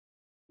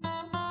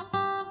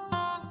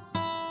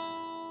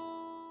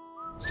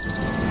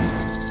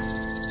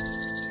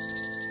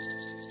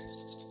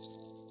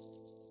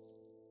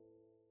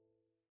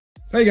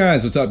Hey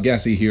guys, what's up?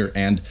 Gassy here,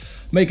 and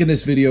making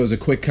this video as a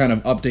quick kind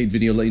of update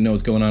video, let you know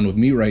what's going on with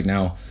me right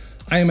now.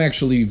 I am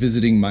actually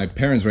visiting my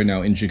parents right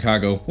now in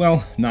Chicago.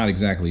 Well, not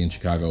exactly in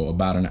Chicago,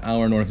 about an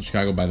hour north of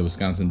Chicago by the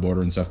Wisconsin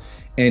border and stuff.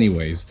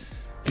 Anyways,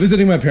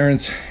 visiting my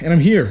parents, and I'm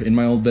here in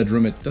my old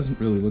bedroom. It doesn't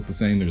really look the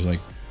same. There's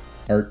like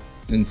art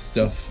and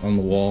stuff on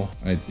the wall.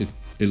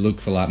 It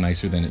looks a lot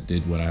nicer than it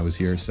did when I was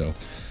here, so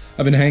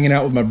I've been hanging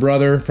out with my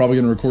brother, probably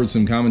gonna record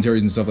some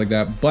commentaries and stuff like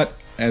that, but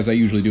as I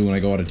usually do when I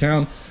go out of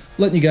town,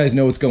 letting you guys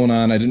know what's going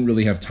on. I didn't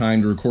really have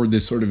time to record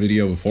this sort of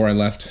video before I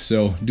left,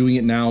 so doing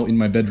it now in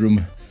my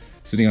bedroom,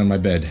 sitting on my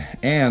bed.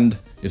 And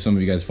if some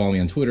of you guys follow me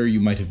on Twitter, you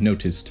might have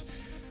noticed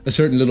a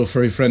certain little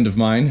furry friend of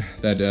mine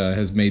that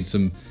has made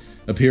some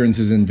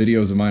appearances in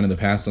videos of mine in the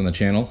past on the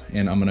channel,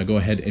 and I'm gonna go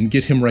ahead and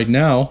get him right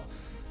now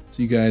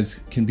so you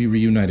guys can be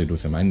reunited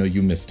with him. I know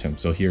you missed him,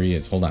 so here he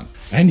is. Hold on.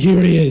 And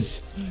here he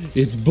is!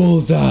 It's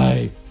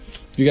Bullseye!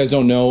 If you guys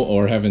don't know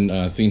or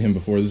haven't seen him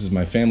before, this is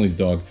my family's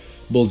dog.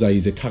 Bullseye.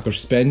 He's a Cocker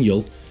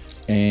Spaniel,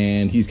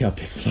 and he's got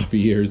big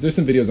floppy ears. There's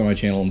some videos on my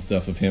channel and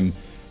stuff of him,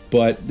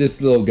 but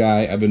this little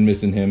guy, I've been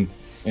missing him,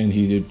 and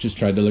he just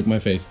tried to lick my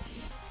face.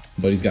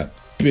 But he's got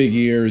big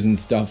ears and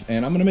stuff,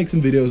 and I'm gonna make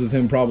some videos with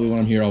him. Probably when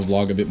I'm here, I'll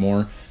vlog a bit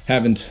more.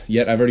 Haven't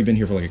yet. I've already been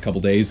here for like a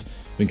couple days.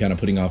 Been kind of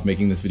putting off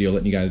making this video,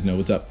 letting you guys know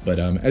what's up. But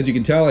as you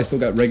can tell, I still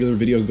got regular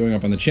videos going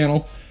up on the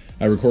channel.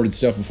 I recorded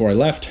stuff before I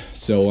left,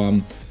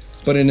 so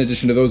but in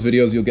addition to those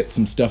videos, you'll get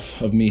some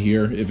stuff of me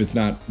here. If it's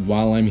not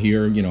while I'm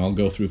here, you know, I'll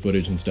go through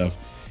footage and stuff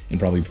and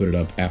probably put it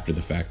up after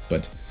the fact.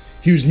 But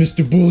here's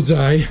Mr.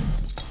 Bullseye.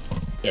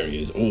 There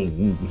he is. Oh,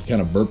 he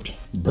kind of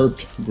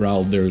burped,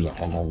 growled. There's a...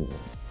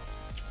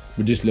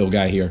 With this little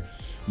guy here.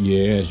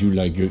 Yes, you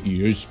like your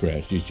ears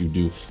scratched. Yes, you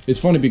do. It's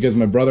funny because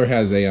my brother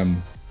has a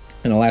an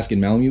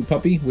Alaskan Malamute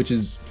puppy, which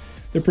is...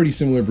 They're pretty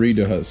similar breed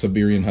to a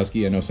Siberian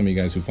Husky. I know some of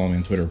you guys who follow me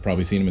on Twitter have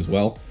probably seen him as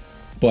well.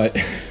 But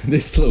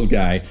this little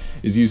guy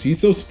is he's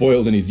so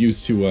spoiled, and he's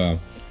used to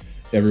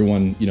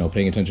everyone, you know,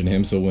 paying attention to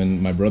him. So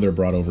when my brother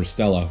brought over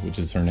Stella, which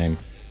is her name,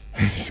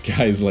 this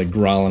guy's like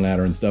growling at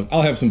her and stuff.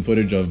 I'll have some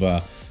footage of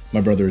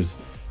my brother's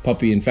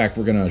puppy. In fact,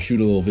 we're gonna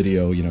shoot a little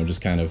video, you know, just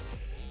kind of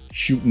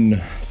shooting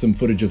some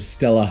footage of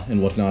Stella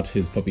and whatnot,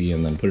 his puppy,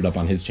 and then put it up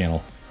on his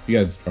channel. If you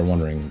guys are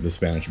wondering, the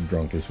Spanish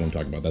drunk is who I'm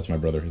talking about. That's my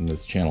brother in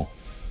this channel.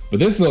 But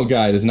this little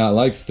guy does not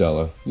like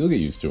Stella. You'll get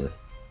used to her.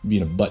 You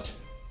being a butt.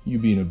 You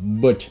being a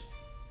butt.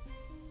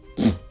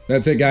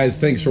 That's it, guys.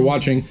 Thanks for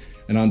watching,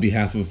 and on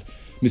behalf of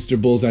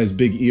Mr. Bullseye's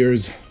big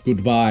ears,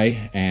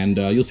 goodbye, and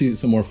you'll see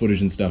some more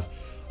footage and stuff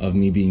of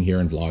me being here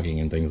and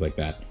vlogging and things like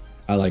that.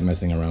 I like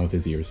messing around with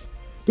his ears.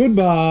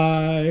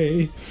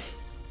 Goodbye!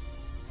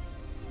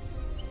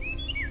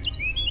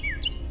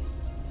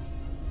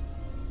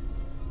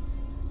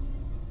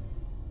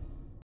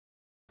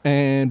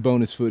 And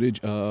bonus footage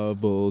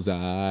of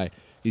Bullseye.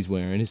 He's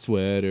wearing his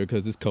sweater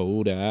because it's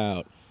cold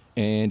out,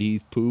 and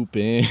he's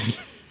pooping.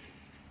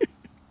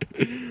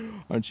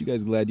 Aren't you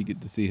guys glad you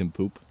get to see him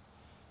poop?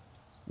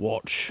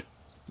 Watch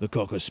the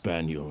Cocker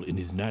Spaniel in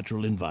his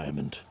natural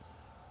environment,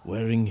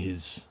 wearing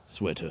his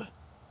sweater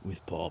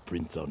with paw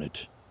prints on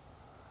it.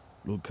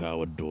 Look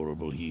how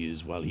adorable he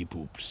is while he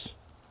poops.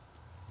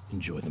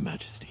 Enjoy the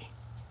majesty.